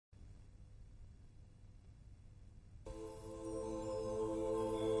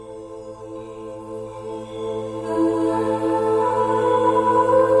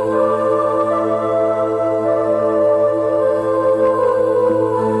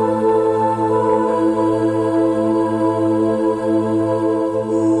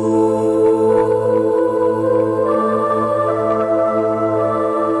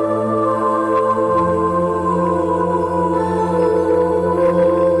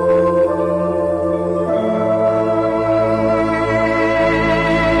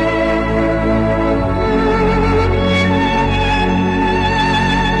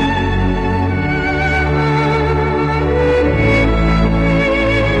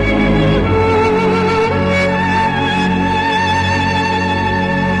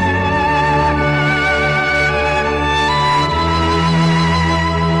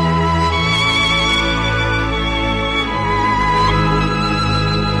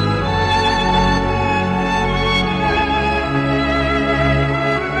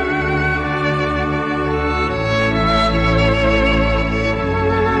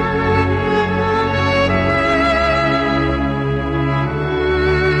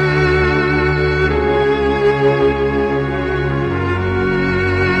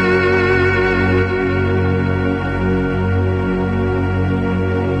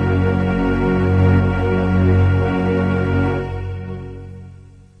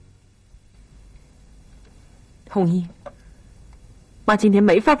红英，妈今天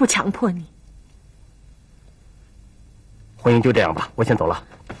没法不强迫你。红英，就这样吧，我先走了。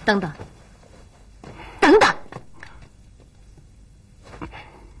等等，等等。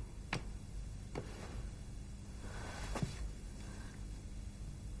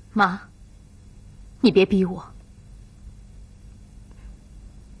妈，你别逼我。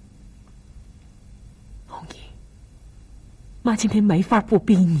红英，妈今天没法不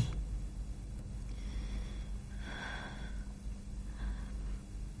逼你。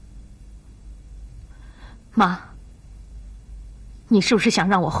妈，你是不是想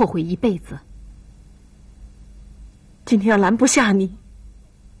让我后悔一辈子？今天要拦不下你，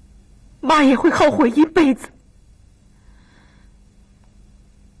妈也会后悔一辈子。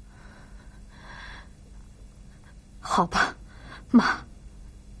好吧，妈，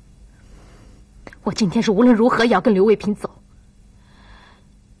我今天是无论如何也要跟刘卫平走。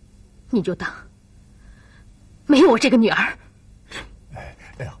你就当没有我这个女儿。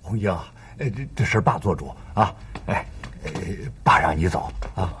哎呀，红英，这事爸做主啊！爸让你走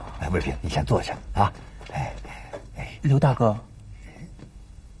啊！卫平，你先坐下啊！刘大哥。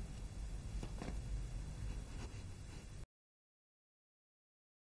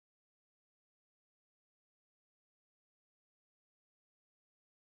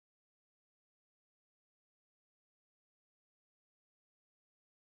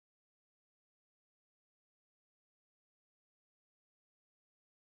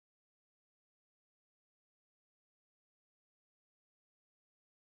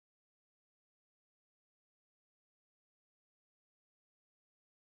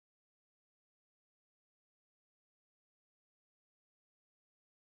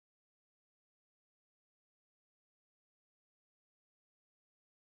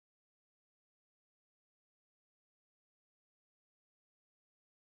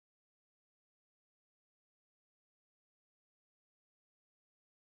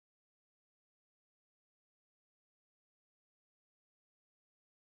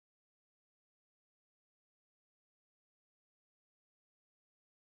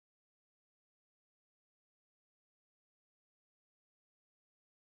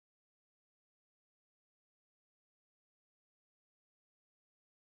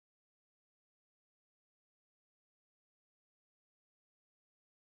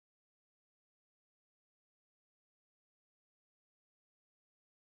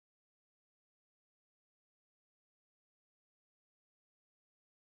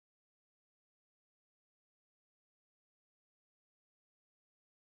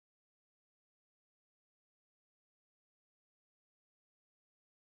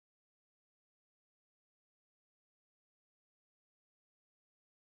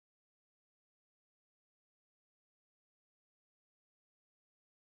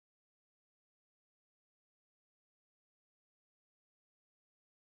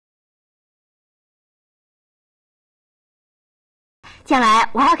将来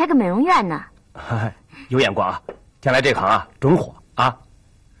我还要开个美容院呢。有眼光啊！将来这行啊准火啊！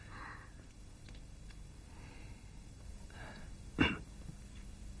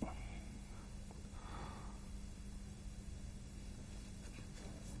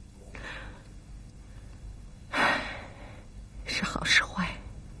是好是坏，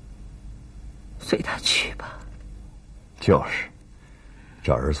随他去吧。就是，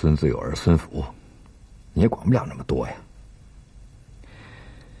这儿孙自有儿孙福，你也管不了那么多呀。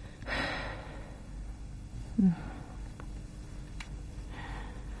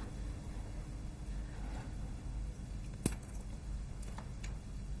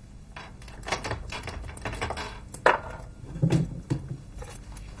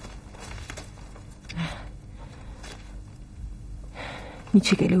你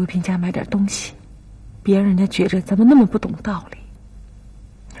去给刘卫平家买点东西，别让人家觉着咱们那么不懂道理。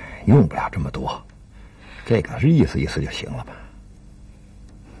用不了这么多，这个是意思意思就行了吧。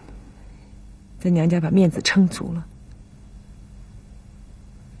咱娘家把面子撑足了，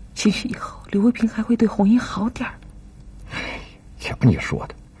兴许以后刘卫平还会对红英好点儿。瞧你说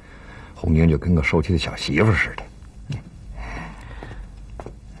的，红英就跟个受气的小媳妇似的。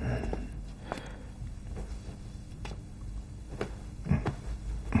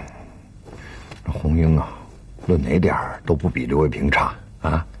红英啊，论哪点儿都不比刘卫平差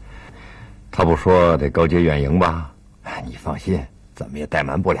啊。他不说得高阶远迎吧？你放心，怎么也怠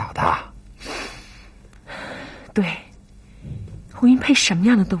慢不了他。对，红英配什么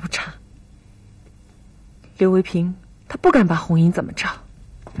样的都不差。刘卫平他不敢把红英怎么着。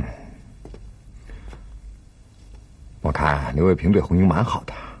我看刘卫平对红英蛮好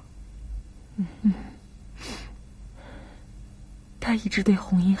的。他一直对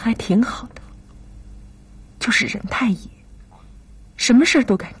红英还挺好的。就是人太野，什么事儿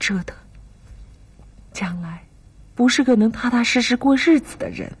都敢折腾，将来不是个能踏踏实实过日子的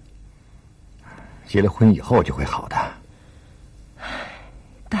人。结了婚以后就会好的。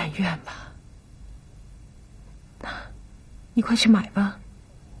但愿吧。那，你快去买吧。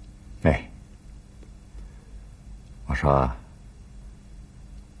哎，我说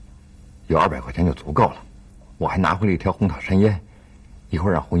有200块钱就足够了，我还拿回了一条红塔山烟，一会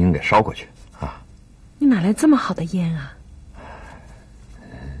儿让红英给捎过去啊。你哪来这么好的烟啊？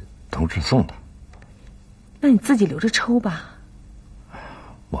同事送的。那你自己留着抽吧。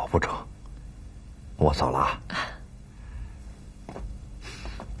我不抽，我走了啊。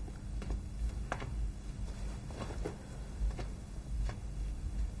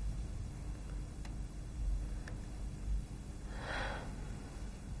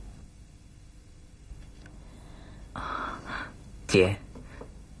姐，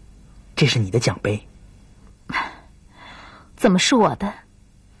这是你的奖杯。怎么是我的？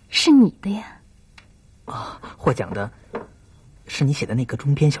是你的呀。获奖的是你写的那个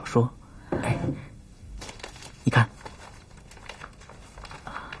中篇小说。哎，你看，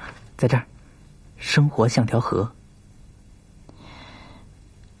在这儿，生活像条河。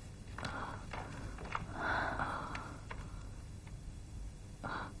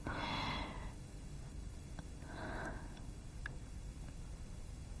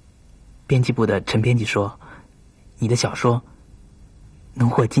编辑部的陈编辑说，你的小说能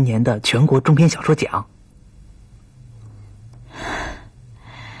获今年的全国中篇小说奖。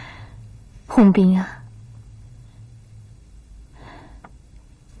洪斌啊，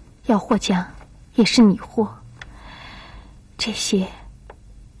要获奖也是你获，这些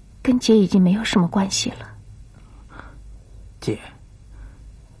跟姐已经没有什么关系了。姐，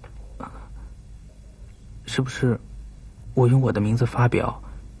是不是我用我的名字发表，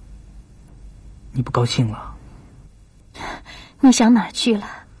你不高兴了？你想哪儿去了？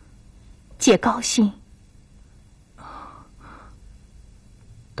姐高兴。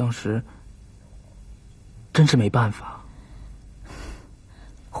当时真是没办法。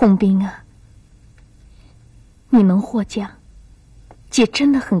洪斌啊，你能获奖，姐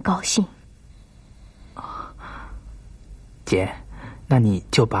真的很高兴。姐，那你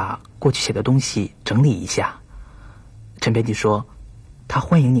就把过去写的东西整理一下。陈编辑说，他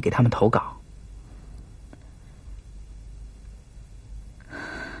欢迎你给他们投稿。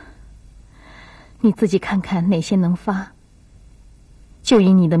你自己看看哪些能发，就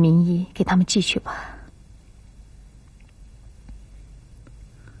以你的名义给他们寄去吧。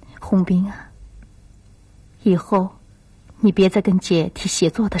洪斌啊，以后你别再跟姐提写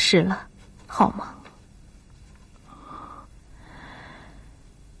作的事了，好吗？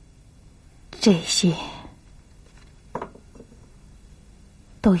这些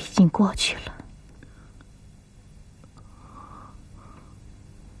都已经过去了。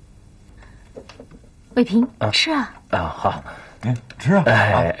伟平，吃啊！好，吃啊！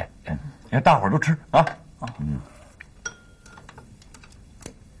大伙儿都吃啊！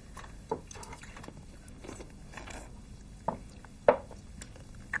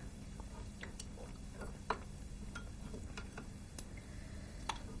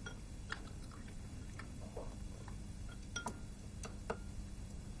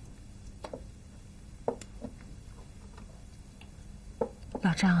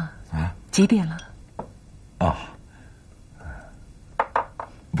老张啊，几点了？哦，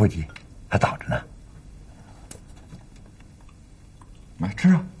不急，还早着呢。来吃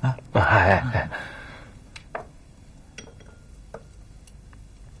啊！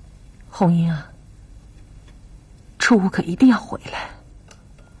红英啊，初五可一定要回来。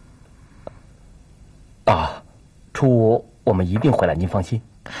初五我们一定回来，您放心。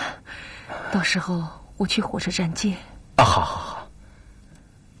到时候我去火车站接。好。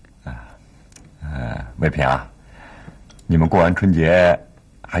魏平啊，你们过完春节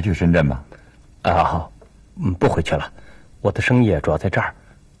还去深圳吗？不回去了，我的生意主要在这儿，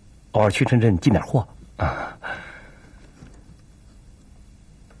偶尔去深圳进点货啊。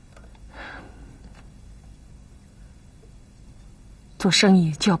做生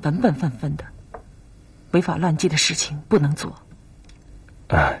意就要本本分分的，违法乱纪的事情不能做。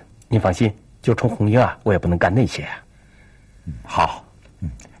您放心，就冲红英啊，我也不能干那些。好，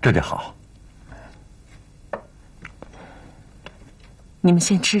这就好。你们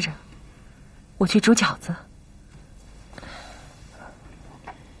先吃着，我去煮饺子。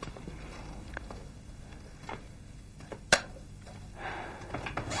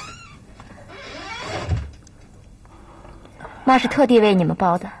妈是特地为你们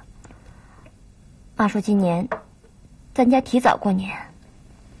包的。妈说今年咱家提早过年。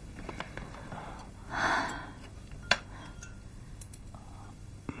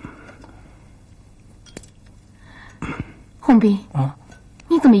洪斌，啊，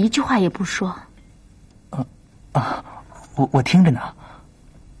你怎么一句话也不说？我听着呢。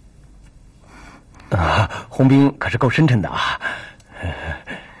洪斌可是够深沉的啊。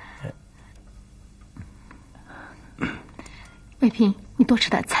卫平，你多吃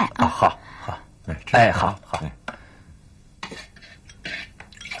点菜啊。好，哎，好。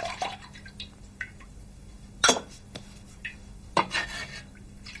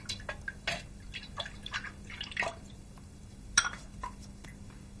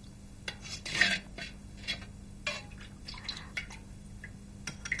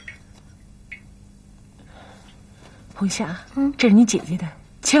红霞，这是你姐姐的，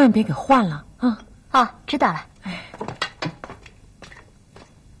千万别给换了啊！哦，知道了。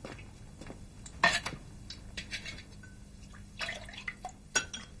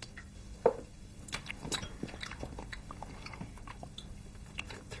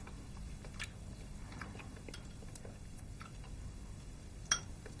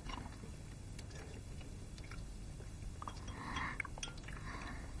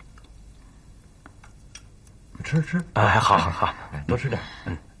吃，哎，好，多吃点。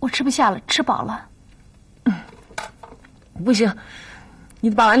我吃不下了，吃饱了。不行，你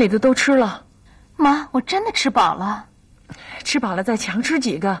把碗里的都吃了。妈，我真的吃饱了。吃饱了再强吃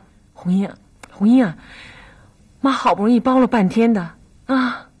几个。红英啊，妈好不容易包了半天的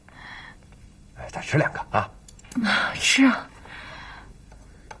啊。哎，再吃2个啊。是啊。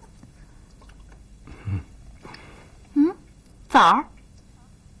枣。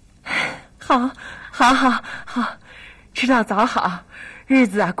好，吃到枣好，日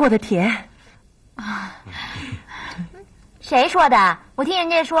子啊过得甜。谁说的？我听人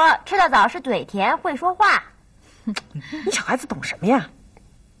家说吃到枣是嘴甜，会说话。你小孩子懂什么呀？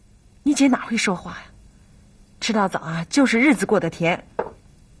你姐哪会说话呀？吃到枣啊，就是日子过得甜。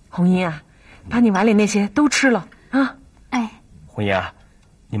红英啊，把你碗里那些都吃了啊。哎，红英啊，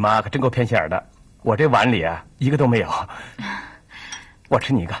你妈可真够偏心眼的，我这碗里啊一个都没有。我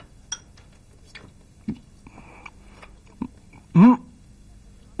吃你一个。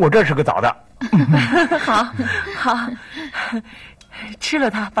我这是个枣的。好，吃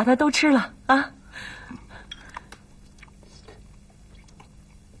了它，把它都吃了啊。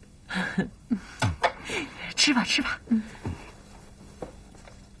吃吧。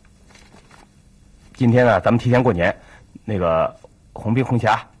今天呢，咱们提前过年，那个红兵红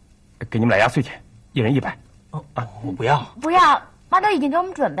霞，给你们俩压岁钱，1人100。我不要。不要，妈都已经给我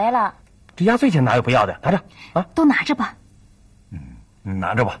们准备了。这压岁钱哪有不要的？拿着啊，都拿着吧。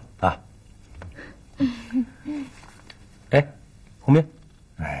拿着吧啊。哎，红兵，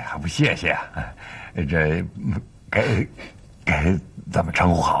哎，还不谢谢啊？这该怎么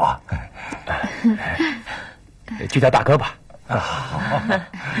称呼好啊？就叫大哥吧。好。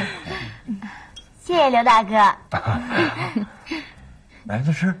谢谢刘大哥。来，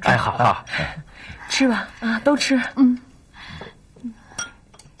那吃。哎，好，吃吧啊，都吃。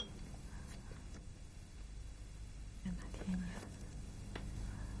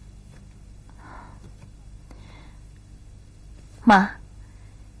妈，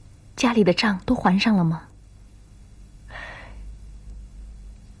家里的账都还上了吗？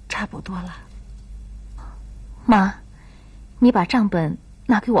差不多了。妈，你把账本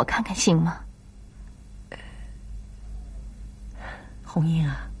拿给我看看行吗？红英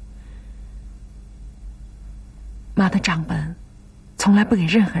啊，妈的账本从来不给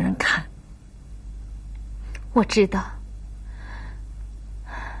任何人看。我知道。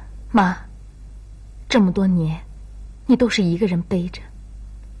妈，这么多年你都是一个人背着，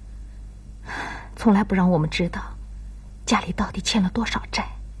从来不让我们知道家里到底欠了多少债。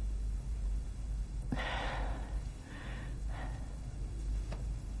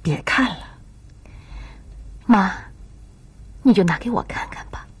别看了。妈，你就拿给我看看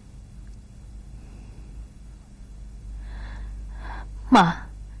吧。妈，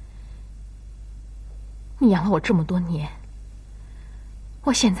你养了我这么多年，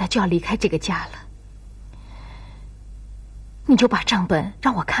我现在就要离开这个家了，你就把账本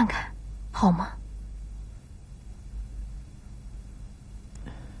让我看看，好吗？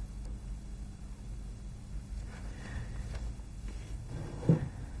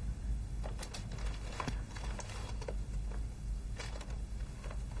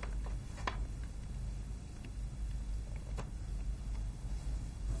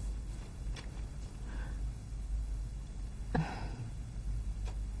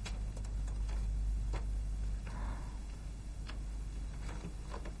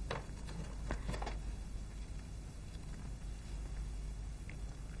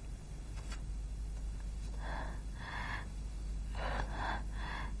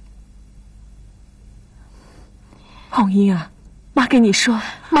红英啊，妈跟你说，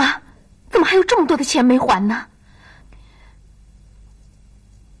妈，怎么还有这么多的钱没还呢？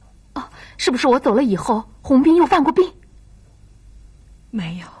哦，是不是我走了以后，红斌又犯过病？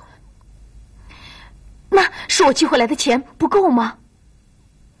没有。那是我寄回来的钱不够吗？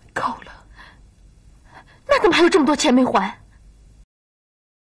够了。那怎么还有这么多钱没还？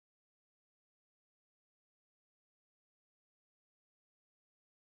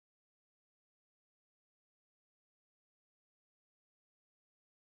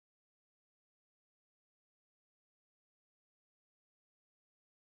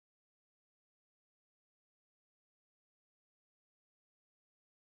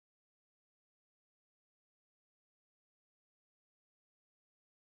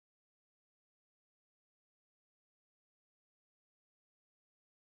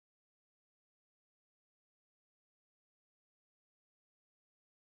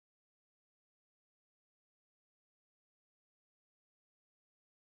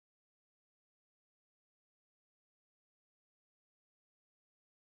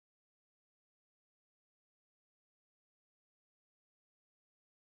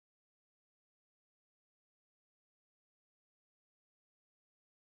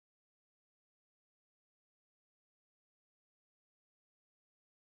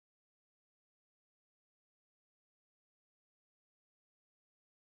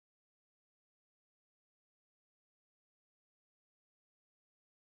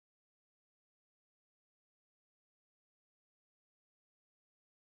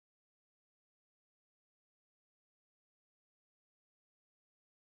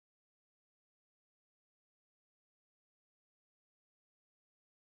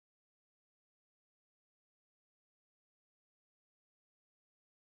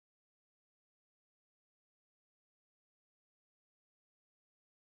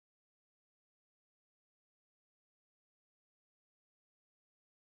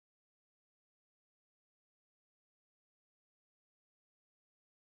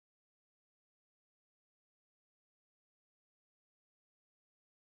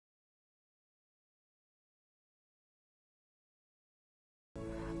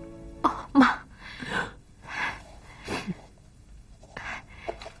哦，妈，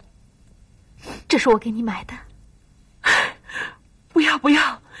这是我给你买的。不要不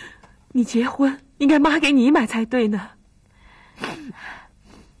要，你结婚应该妈给你买才对呢。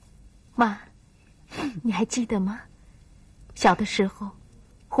妈，你还记得吗？小的时候，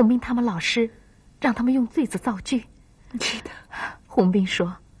红斌他们老师让他们用坠子造句。记得。红斌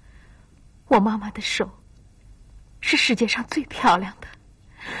说，我妈妈的手是世界上最漂亮的。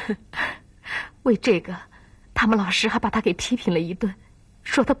为这个，他们老师还把她给批评了一顿，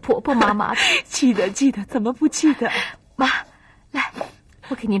说她婆婆妈妈的。记得记得，怎么不记得？妈，来，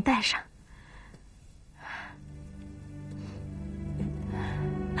我给您戴上。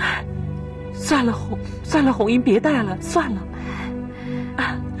算了，红英，别戴了，算了。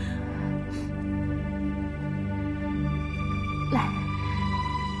来。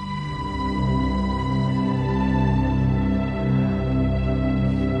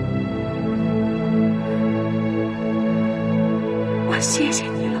谢谢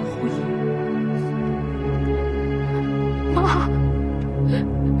你了，红英。妈，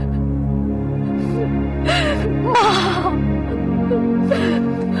妈，好，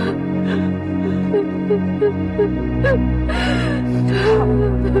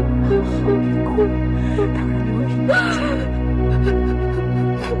别哭，当然刘平回家。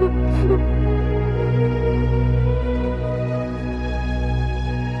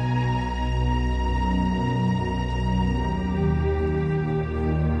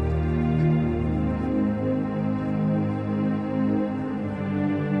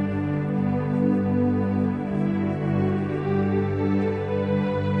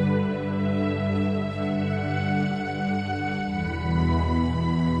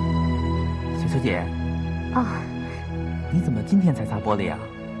小姐，哦，你怎么今天才擦玻璃啊？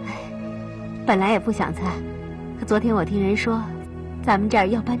本来也不想擦，可昨天我听人说，咱们这儿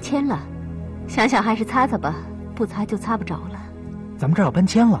要搬迁了，想想还是擦擦吧，不擦就擦不着了。咱们这儿要搬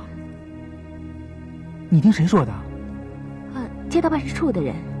迁了？你听谁说的？街道办事处的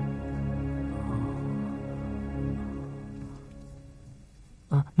人。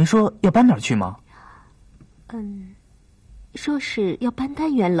没说要搬哪儿去吗？说是要搬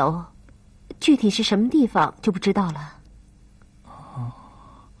单元楼，具体是什么地方就不知道了。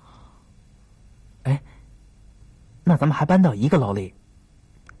哎，那咱们还搬到一个楼里？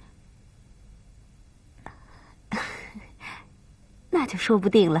那就说不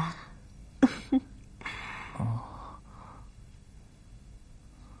定了。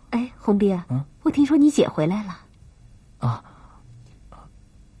哎，红斌啊，我听说你姐回来了。啊，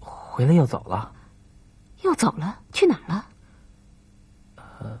回来又走了。又走了？去哪儿了？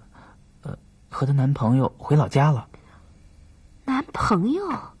和她男朋友回老家了。男朋友？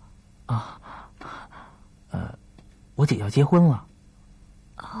啊，我姐要结婚了。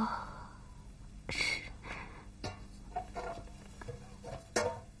哦，是。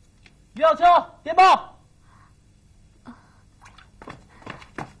于小秋，电报。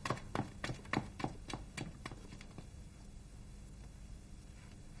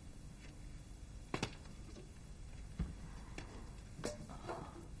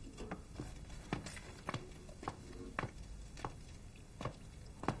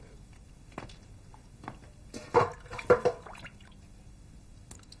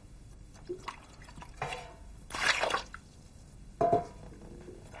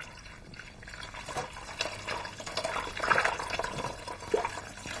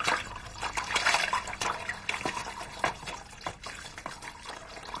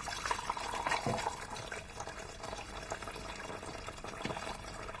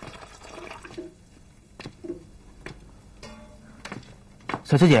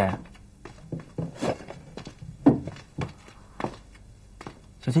小秋姐，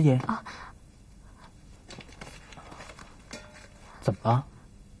小秋姐啊，怎么了？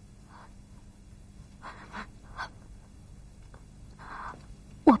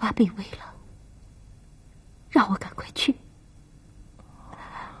我爸病危了，让我赶快去。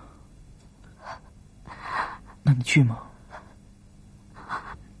那你去吗？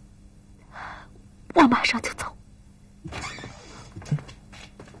我马上就走。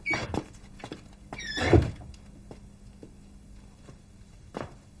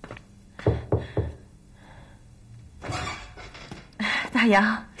大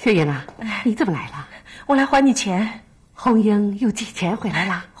洋，秀英啊，你怎么来了？我来还你钱。红英又寄钱回来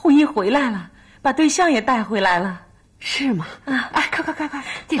了？红英回来了，把对象也带回来了。是吗？啊，哎，快，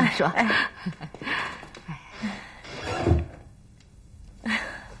进来说。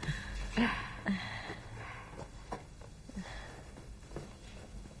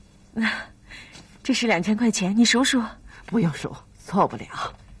这是2000块钱，你数数。不用数，错不了。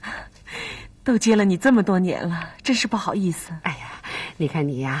都接了你这么多年了，真是不好意思。哎呀，你看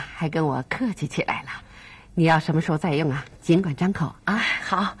你呀，还跟我客气起来了。你要什么时候再用啊？尽管张口啊。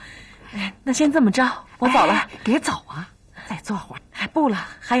好，那先这么着，我走了。别走啊，再坐会儿。不了，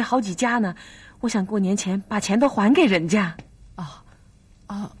还有好几家呢。我想过年前把钱都还给人家。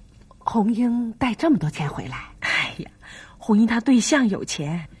红英带这么多钱回来？哎呀，红英她对象有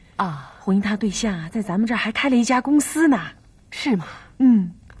钱啊。红英她对象啊，在咱们这儿还开了一家公司呢。是吗？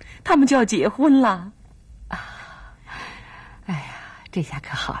他们就要结婚了。哎呀，这下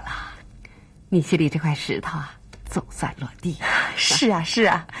可好了，你心里这块石头啊，总算落地。是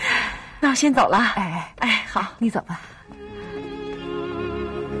啊，那我先走了。哎，好，你走吧。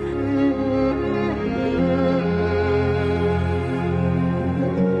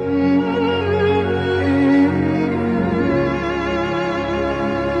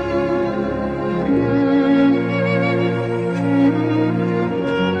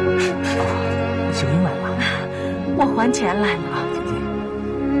还钱来了啊，姐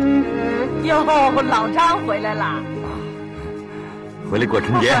姐。哟，老张回来了。回来过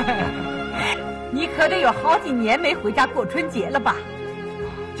春节。你可得有好几年没回家过春节了吧？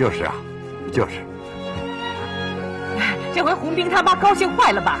就是啊，就是。这回红兵他妈高兴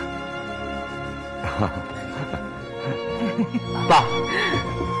坏了吧？爸，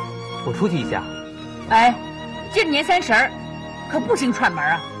我出去一下。哎，今年30可不行串门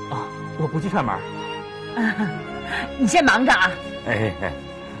啊！我不去串门。你先忙着啊！哎，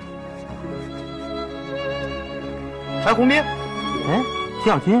红兵，徐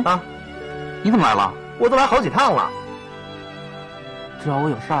小军啊，你怎么来了？我都来好几趟了。知道我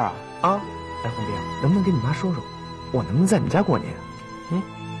有事儿啊？红兵，能不能跟你妈说说，我能不能在你们家过年？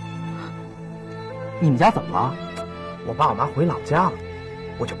你们家怎么了？我爸我妈回老家了，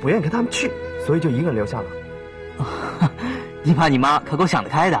我就不愿意跟他们去，所以就一个人留下了。你爸你妈可够想得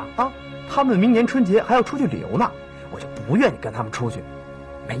开的啊！他们明年春节还要出去旅游呢，我就不愿意跟他们出去，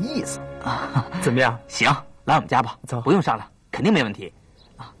没意思啊。怎么样？行，来我们家吧，走，不用商量，肯定没问题。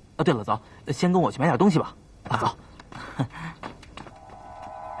对了，走，先跟我去买点东西吧。走。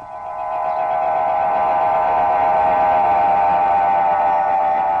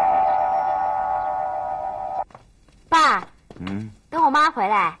爸，等我妈回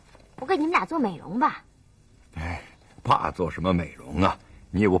来，我给你们俩做美容吧。哎，爸做什么美容啊？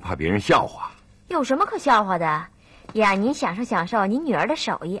你也不怕别人笑话？有什么可笑话的？也让您享受享受您女儿的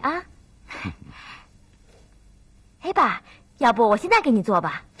手艺啊！哎，爸，要不我现在给你做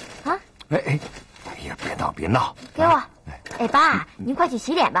吧？啊？哎呀，别闹别闹，给我。哎，爸，您快去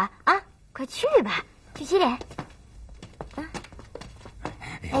洗脸吧，啊，快去吧，去洗脸。啊，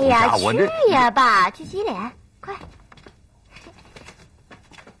哎呀，去呀，爸，去洗脸，快。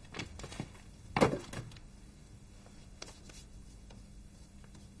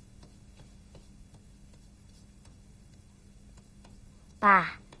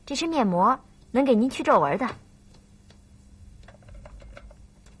爸，这是面膜，能给您去皱纹的。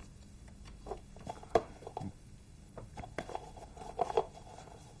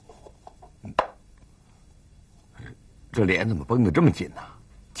这脸怎么绷得这么紧呢？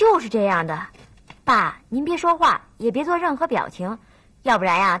就是这样的，爸，您别说话，也别做任何表情，要不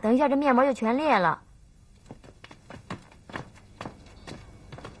然呀，等一下这面膜就全裂了。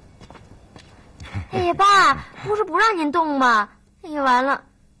哎呀，爸，不是不让您动吗？哎呀，完了，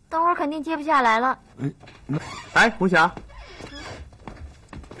等会儿肯定接不下来了。哎，红霞，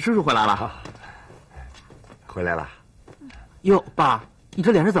叔叔回来了。回来了。哟，爸，你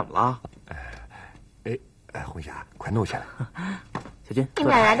这脸是怎么了？红霞，快弄下来。小军，你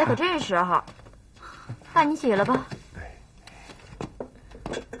们俩来的可真是时候。爸，你洗了吧。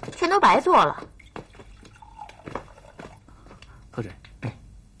全都白做了。喝水。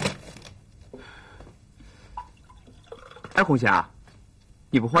哎，红霞，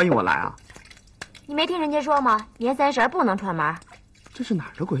你不欢迎我来啊？你没听人家说吗？年30不能串门。这是哪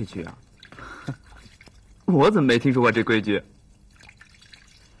儿的规矩啊？我怎么没听说过这规矩？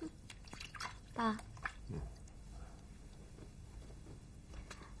爸。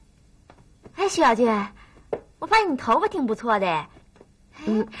哎，徐小军，我发现你头发挺不错的。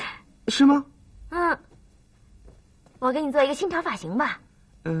是吗？我给你做一个新潮发型吧。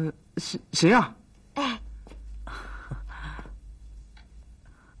行啊。哎。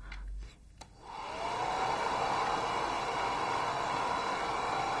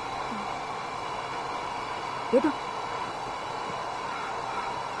别动。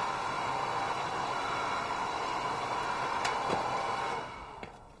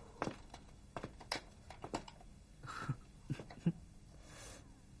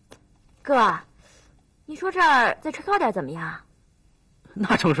哥，你说这儿再吹高点怎么样？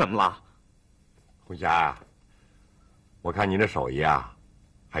那成什么了？红霞啊，我看你这手艺啊，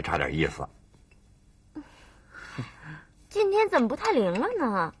还差点意思。今天怎么不太灵了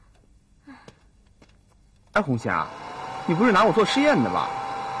呢？哎，红霞，你不是拿我做实验的吧？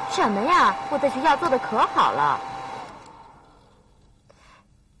什么呀？我在学校做的可好了。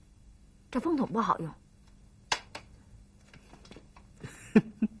这风筒不好用。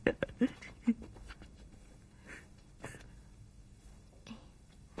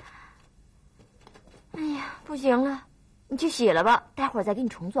哎呀，不行了，你去洗了吧，待会儿再给你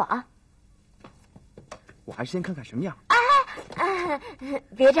重做啊。我还是先看看什么样。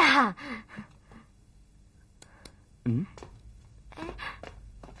别这样。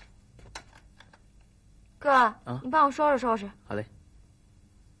哥，你帮我收拾收拾。好嘞。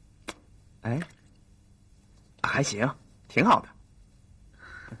哎，还行，挺好的。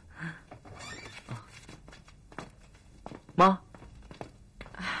妈，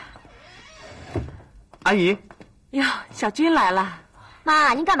阿姨。哟，小军来了。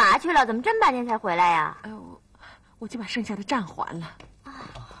妈，您干嘛去了？怎么这么半天才回来呀？我就把剩下的账还了。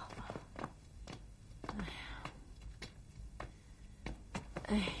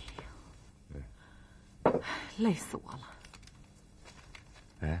哎呦，累死我了。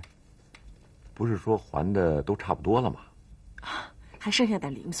哎，不是说还的都差不多了吗？还剩下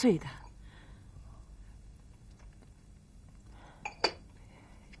点零碎的。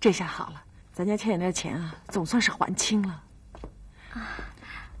这下好了，咱家欠点钱啊，总算是还清了。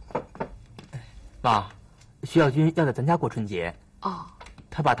妈，徐小军要在咱家过春节。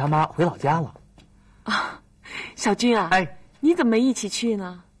他爸他妈回老家了。小军啊，哎，你怎么没一起去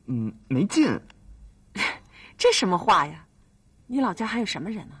呢？没劲。这什么话呀？你老家还有什么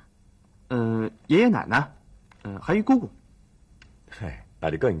人啊？爷爷奶奶，还有姑姑。嘿，那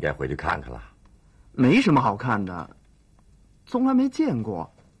就更应该回去看看了。没什么好看的，从来没见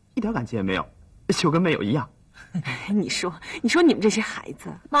过，一点感情也没有，就跟没有一样。你说你们这些孩子。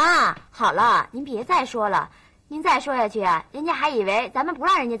妈，好了，您别再说了，您再说下去啊，人家还以为咱们不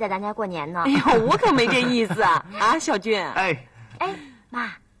让人家在咱家过年呢。哎呦，我可没这意思啊！啊，小军。哎，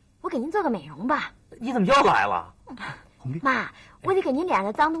妈，我给您做个美容吧。你怎么又来了？妈，我得给您脸上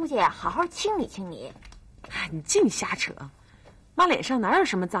的脏东西好好清理清理。你净瞎扯，妈脸上哪有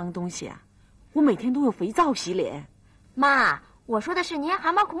什么脏东西啊？我每天都用肥皂洗脸。妈，我说的是您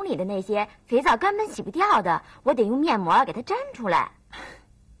汗毛孔里的那些肥皂根本洗不掉的，我得用面膜给它粘出来。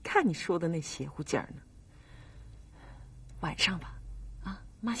看你说的那邪乎劲儿呢。晚上吧，啊，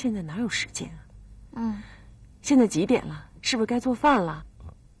妈现在哪有时间啊？现在几点了？是不是该做饭了？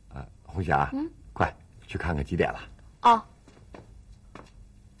红霞，快去看看几点了。哦。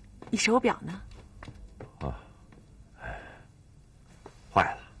你手表呢？坏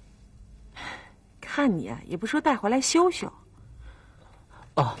了。看你啊，也不说带回来修修。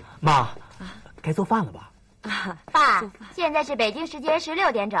哦，妈，该做饭了吧？爸，现在是北京时间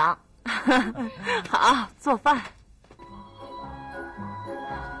16点整。好，做饭。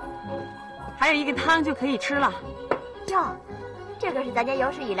还有一个汤就可以吃了。哟，这可是咱家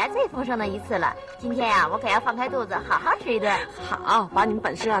有史以来最丰盛的一次了。今天呀，我可要放开肚子，好好吃一顿。好，把你们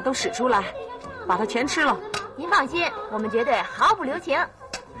本事啊都使出来，把它全吃了。您放心，我们绝对毫不留情。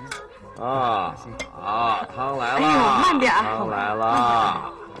好，汤来了。哎呦，慢点。汤来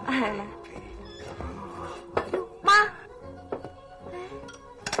了。哎，来。妈，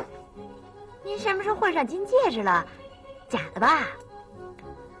您什么时候换上金戒指了？假的吧？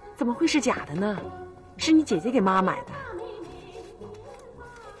怎么会是假的呢？是你姐姐给妈买的。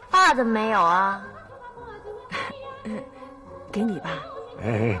爸怎么没有啊？给你吧。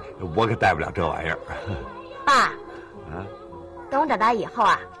哎，我可带不了这玩意儿。爸，等我长大以后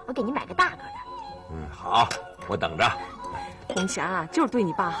啊，我给您买个大个的。好，我等着。红霞啊，就是对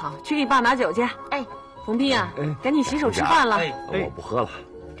你爸好，去给你爸拿酒去。哎，红斌啊，赶紧洗手吃饭了。我不喝了。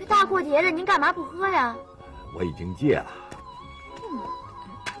这大过节的，您干嘛不喝呀？我已经戒了。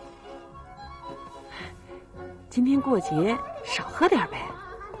今天过节少喝点呗。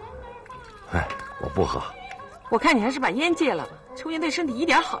我不喝。我看你还是把烟戒了吧，抽烟对身体一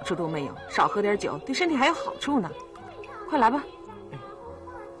点好处都没有，少喝点酒对身体还有好处呢。快来吧。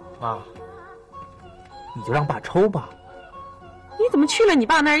妈，你就让爸抽吧。你怎么去了你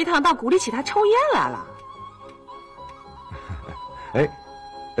爸那儿一趟，到鼓励起他抽烟来了？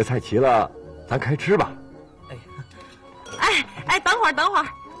菜齐了，咱开吃吧。等会儿，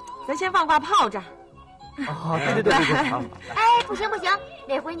咱先放挂炮仗。对。不行，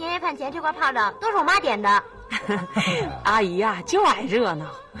那回年夜饭前这块炮仗都是我妈点的。阿姨呀，就爱热闹。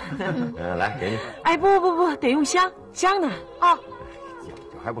来，给你。不，得用香呢。哦，酒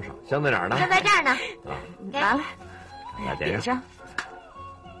还不少，香在哪儿呢？香在这儿呢。来，点上。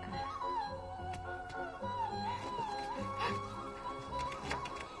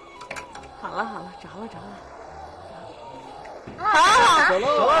好了，着了。好，过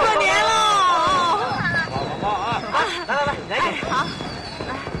年喽！好啊！来，好，来。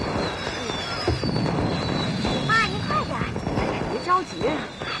妈，您快点。别着急。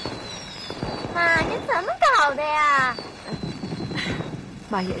妈，您怎么搞的呀？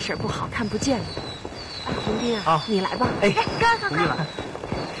妈眼神不好，看不见了。红斌啊，你来吧。刚。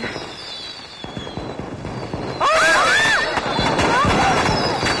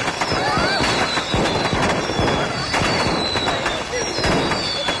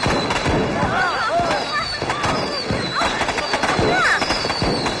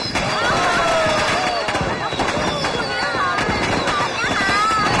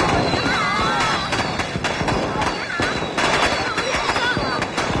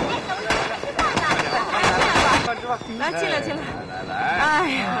来，进来。来。哎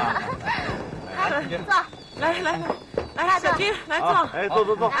呀，坐。来，小军来坐。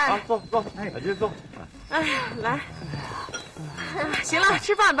坐。好，坐。小军坐。来。行了，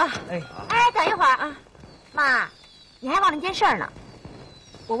吃饭吧。等一会儿啊，妈，你还忘了一件事儿呢。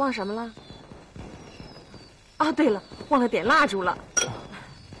我忘什么了？对了，忘了点蜡烛了。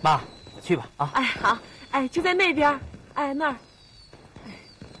妈，我去吧啊。好，就在那边，那儿。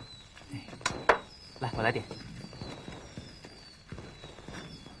来，我来点。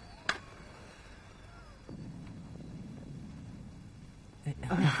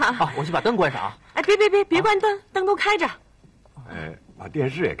好，我去把灯关上啊。别关灯，灯都开着。把电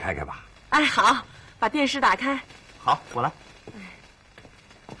视也开开吧。好，把电视打开。好，我来。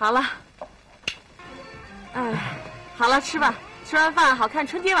好了。好了，吃吧。吃完饭好看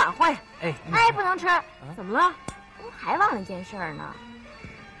春节晚会。不能吃。怎么了？您还忘了一件事儿呢。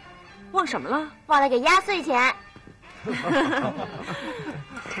忘什么了？忘了给压岁钱。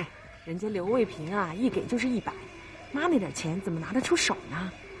人家刘卫平啊，一给就是100，妈那点钱怎么拿得出手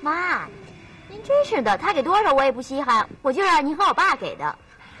呢？妈，您真是的，他给多少我也不稀罕，我就让您和我爸给的。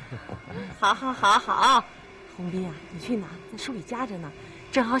好，红斌啊，你去拿，在书里夹着呢。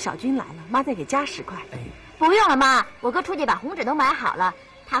正好小军来了，妈再给加10块。不用了，妈，我哥出去把红纸都买好了。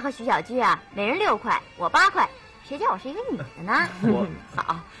他和徐小军啊，每人6块，我8块。谁叫我是一个女的呢？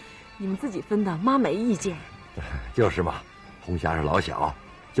好，你们自己分的，妈没意见。就是嘛，红霞是老小，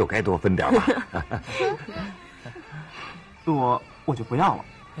就该多分点吧。我就不要了。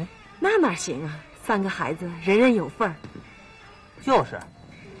那哪行啊？3个孩子，人人有份儿。就是，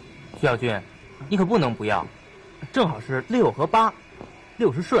徐小军，你可不能不要，正好是6和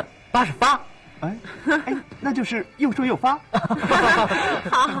8，6是顺，8是发。哎，那就是又顺又发。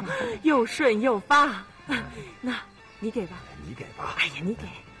好，又顺又发。那你给吧。你给吧。哎呀，你给。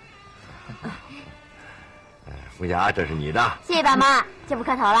福霞，这是你的。谢谢爸妈，就不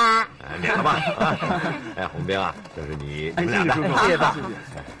磕头了。免了吧。哎，红兵啊，这是你们俩的。谢谢爸。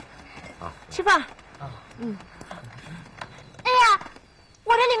好，吃饭。哎呀，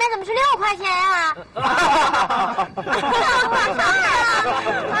我这里面怎么是6块钱呀？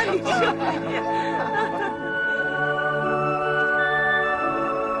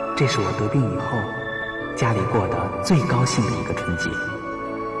这是我得病以后，家里过得最高兴的一个春节。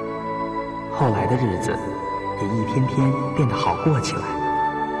后来的日子也一天天变得好过起来。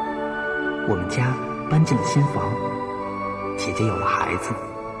我们家搬进了新房，姐姐有了孩子。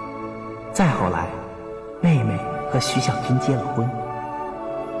再后来，妹妹和徐小军结了婚。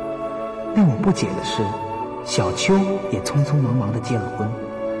令我不解的是，小秋也匆匆忙忙地结了婚，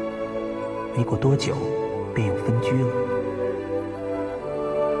没过多久便又分居了。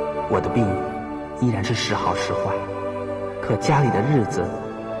我的病依然是时好时坏，可家里的日子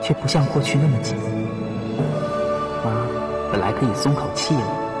却不像过去那么紧。妈本来可以松口气了，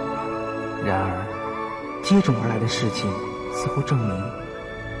然而接踵而来的事情似乎证明，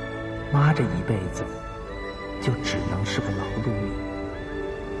妈这一辈子就只能是个劳碌命。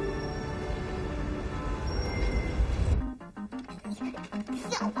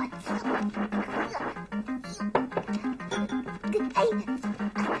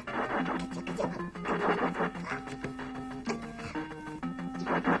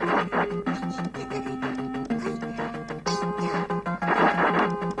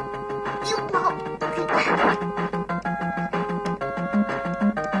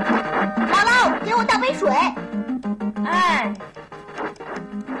姥姥，给我倒杯水。哎。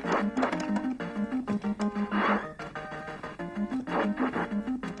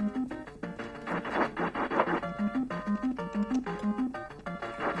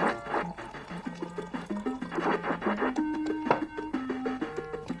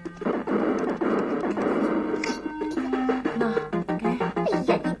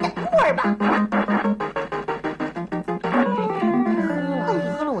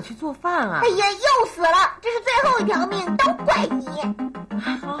做饭啊！哎呀，又死了！这是最后一条命，都怪你！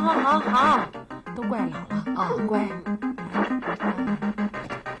好，都怪姥姥啊，乖。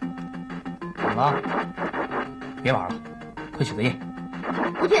怎么了？别玩了，快写作业。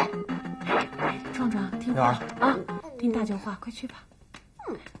不去。壮壮，听话啊，听大舅话，快去吧。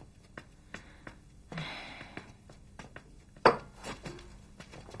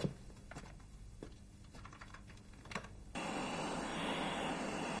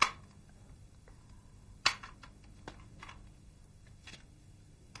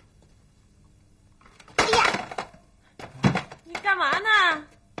干嘛呢？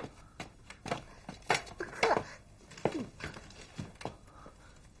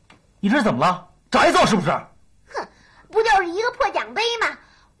你这是怎么了？找挨揍是不是？哼，不就是一个破奖杯吗？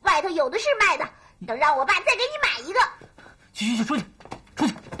外头有的是卖的，等让我爸再给你买一个。去，出去！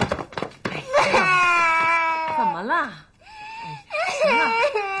怎么了？行了，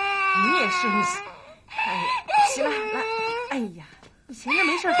你也是你。起来，来，哎呀，你闲着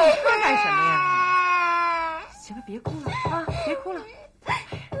没事逗他干什么呀？行了，别哭了啊，别哭了。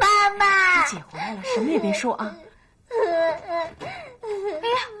妈妈，姐回来了，什么也别说啊。哎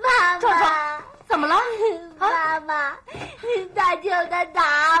呀，妈妈，壮壮，怎么了？妈妈，大舅他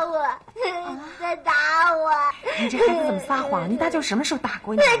打我，他打我。你这孩子怎么撒谎？你大舅什么时候打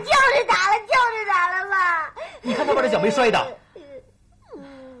过你？就是打了嘛。你看他把这奖杯摔的。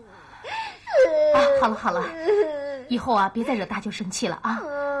啊，好了，以后啊，别再惹大舅生气了啊！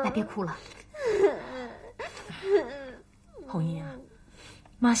来，别哭了。红英啊，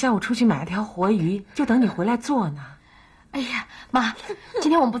妈下午出去买了条活鱼，就等你回来做呢。哎呀，妈，今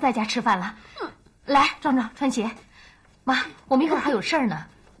天我们不在家吃饭了。来，壮壮穿鞋。妈，我们一会儿还有事儿呢。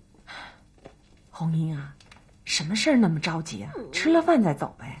红英啊，什么事儿那么着急啊？吃了饭再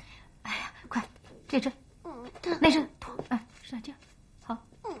走呗。哎呀，快，这身，那身脱，哎，是这样，好。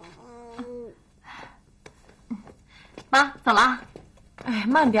妈，走了啊。哎，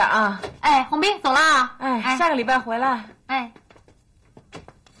慢点啊。哎，红兵走了啊。哎，下个礼拜回来。哎。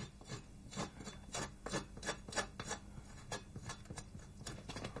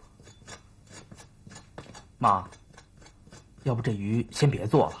妈，要不这鱼先别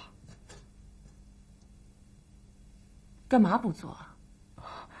做了。干嘛不做？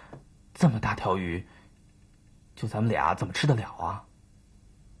这么大条鱼，就咱们俩怎么吃得了啊？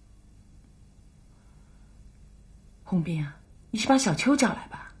红斌啊，你去把小秋叫来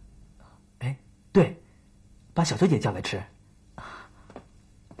吧。哎，对，把小秋姐叫来吃。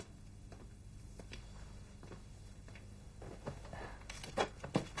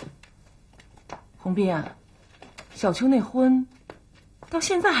洪斌啊，小秋那婚到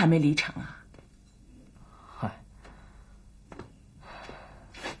现在还没离成啊？嗨，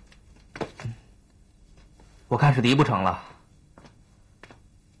我看是离不成了。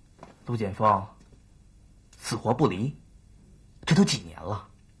陆剑锋死活不离，这都几年了。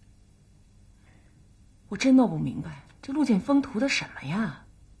我真弄不明白，这陆剑锋图的什么呀？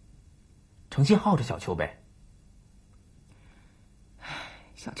诚心耗着小秋呗。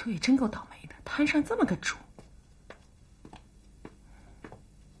小秋也真够倒霉的，摊上这么个主。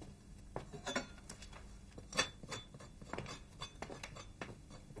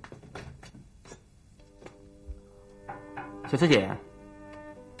小秋姐，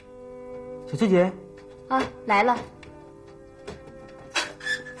小秋姐，啊，来了。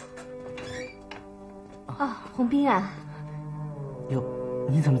啊，洪斌啊。哟，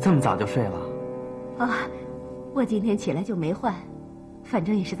你怎么这么早就睡了？啊，我今天起来就没换。反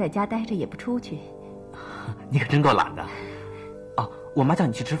正也是在家待着，也不出去。你可真够懒的。哦，我妈叫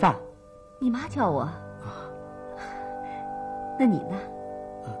你去吃饭。你妈叫我？那你呢？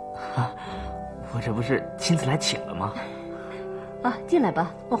我这不是亲自来请了吗？啊，进来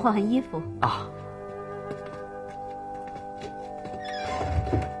吧，我换换衣服。啊。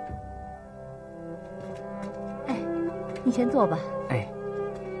哎，你先坐吧。哎。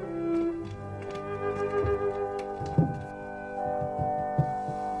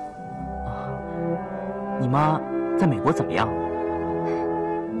你妈在美国怎么样？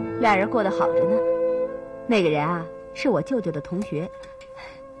俩人过得好着呢。那个人啊，是我舅舅的同学，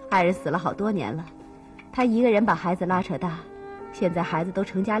爱人死了好多年了，他一个人把孩子拉扯大，现在孩子都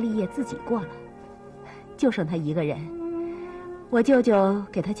成家立业自己过了，就剩他一个人。我舅舅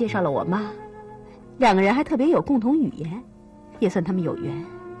给他介绍了我妈，两个人还特别有共同语言，也算他们有缘。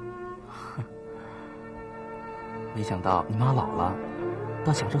没想到你妈老了，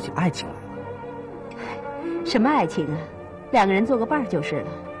倒享受起爱情来了。什么爱情啊，两个人做个伴儿就是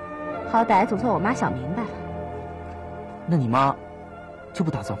了。好歹总算我妈想明白了。那你妈就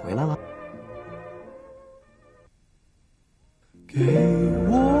不打算回来了？给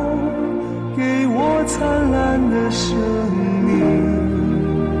我灿烂的生命，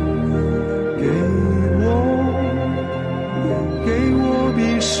给我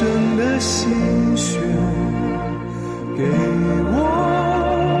毕生的心血，给我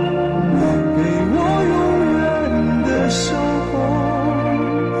永远的守候，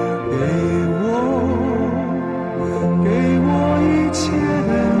给我一切的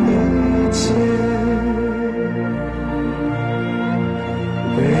一切，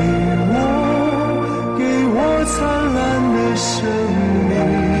给我灿烂的生命，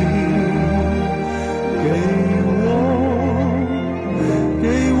给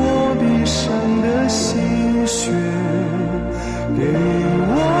我毕生的心血，给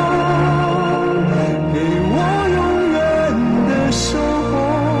我永远的守候，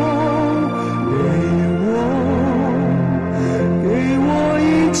给我一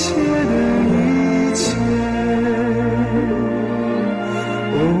切的一切。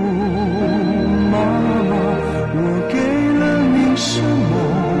哦，妈妈，我给了你什么？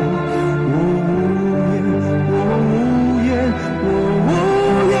我无言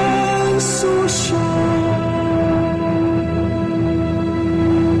诉说。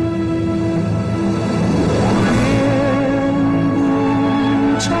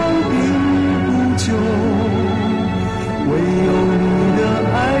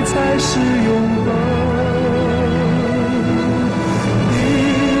才是永恒，你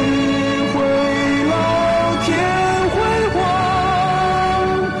会老天辉煌，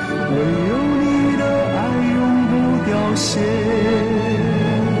唯有你的爱永不凋谢，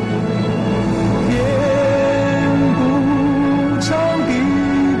天不长地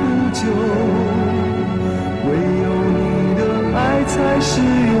不久，唯有你的爱才是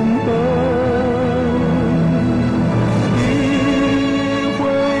永恒。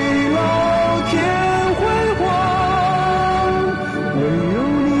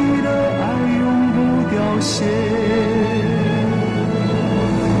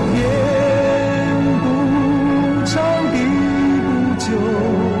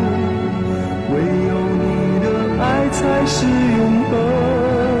才是永恒，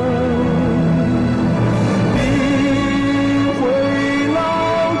你会老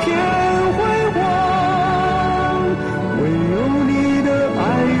天辉煌，唯有你的爱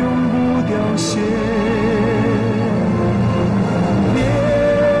永不凋谢，天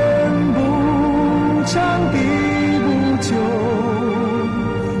不长地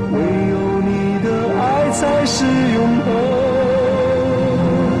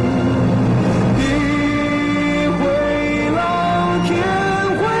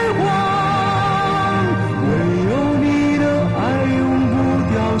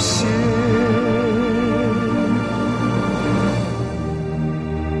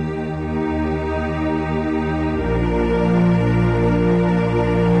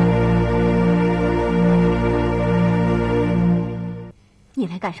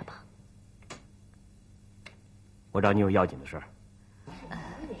干什么？我找你有要紧的事儿。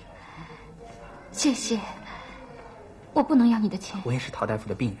谢谢，我不能要你的钱。我也是陶大夫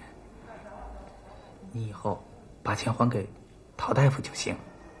的病人，你以后把钱还给陶大夫就行。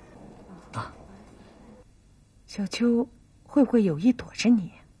啊，小秋会不会有意躲着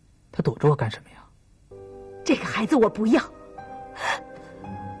你？他躲着我干什么呀？这个孩子我不要。